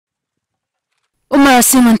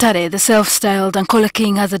Asiimwe Ntare, the self-styled Ankole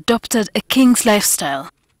King, has adopted a king's lifestyle,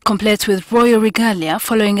 complete with royal regalia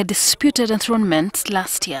following a disputed enthronement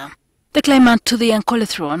last year. The claimant to the Ankole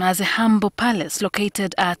throne has a humble palace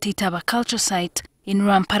located at Itaba culture site in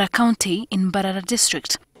Rampara County in Barara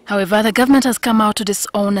district. However, the government has come out to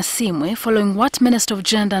disown Asiimwe following what Minister of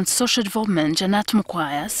Gender and Social Development Janat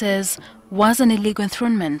Mukwaya says was an illegal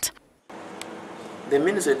enthronement. The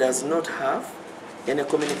minister does not have any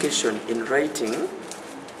communication in writing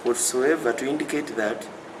whatsoever to indicate that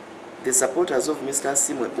the supporters of Mr.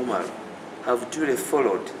 Asiimwe Umar have duly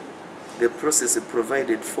followed the process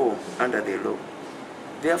provided for under the law.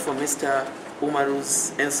 Therefore, Mr.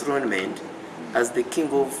 Umar's enthronement as the king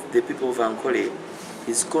of the people of Ankole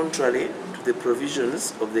is contrary to the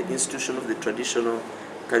provisions of the institution of the Traditional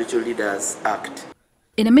Cultural Leaders Act.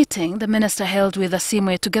 In a meeting the minister held with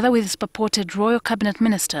Asiimwe together with his purported royal cabinet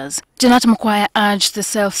ministers, Janat Mukwaya urged the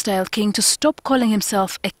self-styled king to stop calling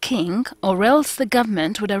himself a king, or else the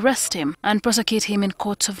government would arrest him and prosecute him in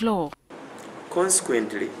courts of law.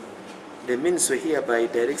 Consequently, the minister hereby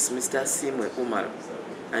directs Mr. Asiimwe Umar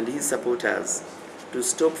and his supporters to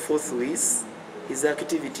stop forthwith his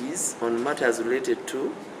activities on matters related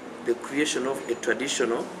to the creation of a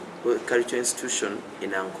traditional or cultural institution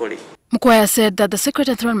in Ankole. Mukwaya said that the secret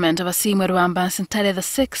enthronement of Asiimwe Rubambansi Ntare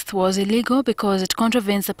VI was illegal because it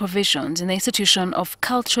contravenes the provisions in the Institution of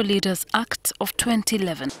Cultural Leaders Act of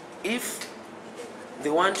 2011. If they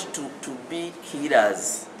want to be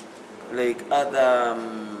healers like other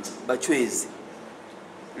Bachwezi,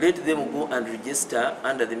 let them go and register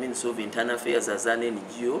under the Ministry of Internal Affairs as an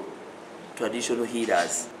NGO, traditional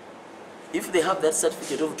healers. If they have that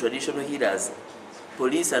certificate of traditional healers,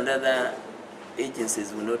 police and other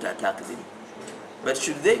agencies will not attack them. But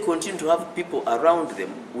should they continue to have people around them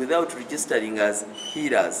without registering as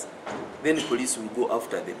healers, then police will go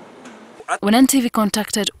after them. When NTV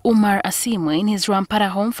contacted Umar Asiimwe in his Rampara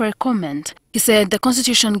home for a comment, he said the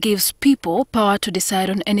constitution gives people power to decide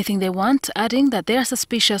on anything they want, adding that they are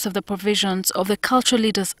suspicious of the provisions of the Cultural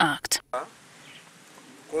Leaders Act.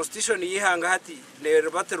 Constitution yihangati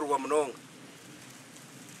nerebaterwa mnonga.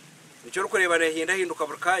 Nicho kurebana hinduka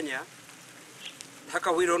burkanya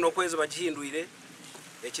hakahwiro no kwezi bagihinduire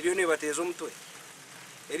ekiriyo ne batezo umutwe.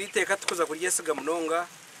 Eri teka tukoza kuryesiga mnonga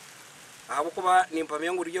ahabo kuba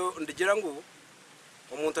nimpamya nguriyo ndigira ngo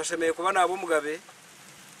umuntu ashemeye kuba nabo mugabe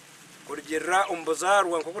kurigera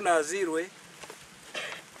umbuzarwa nko kunazirwe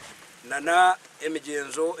nana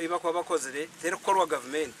emigenzo iba kwa bakozere terkorwa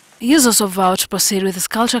government. He is also vowed to proceed with his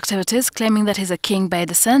cultural activities, claiming that he is a king by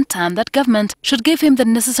descent and that government should give him the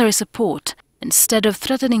necessary support instead of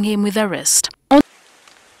threatening him with arrest.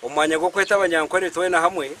 Umwanya go kweta abanyankore twena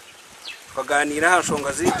hamwe kaganira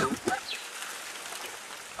hanshonga zitu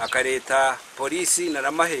akareta polisi na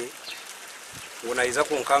namahe unaiza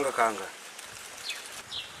kunkanga kanga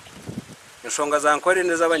nshonga za Ankore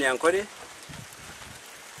neza abanyankore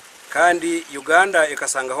kandi Uganda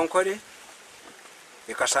ikasanga Ankore.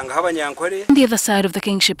 On the other side of the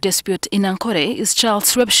kingship dispute in Ankore is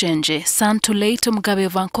Charles Rebshenje, son to late Mugabe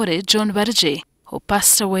of Ankore, John Barje, who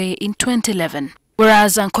passed away in 2011.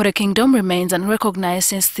 Whereas Ankore Kingdom remains unrecognized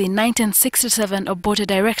since the 1967 aborted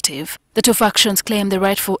directive, the two factions claim the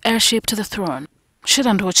rightful heirship to the throne.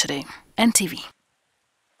 Shiran Dochre, NTV.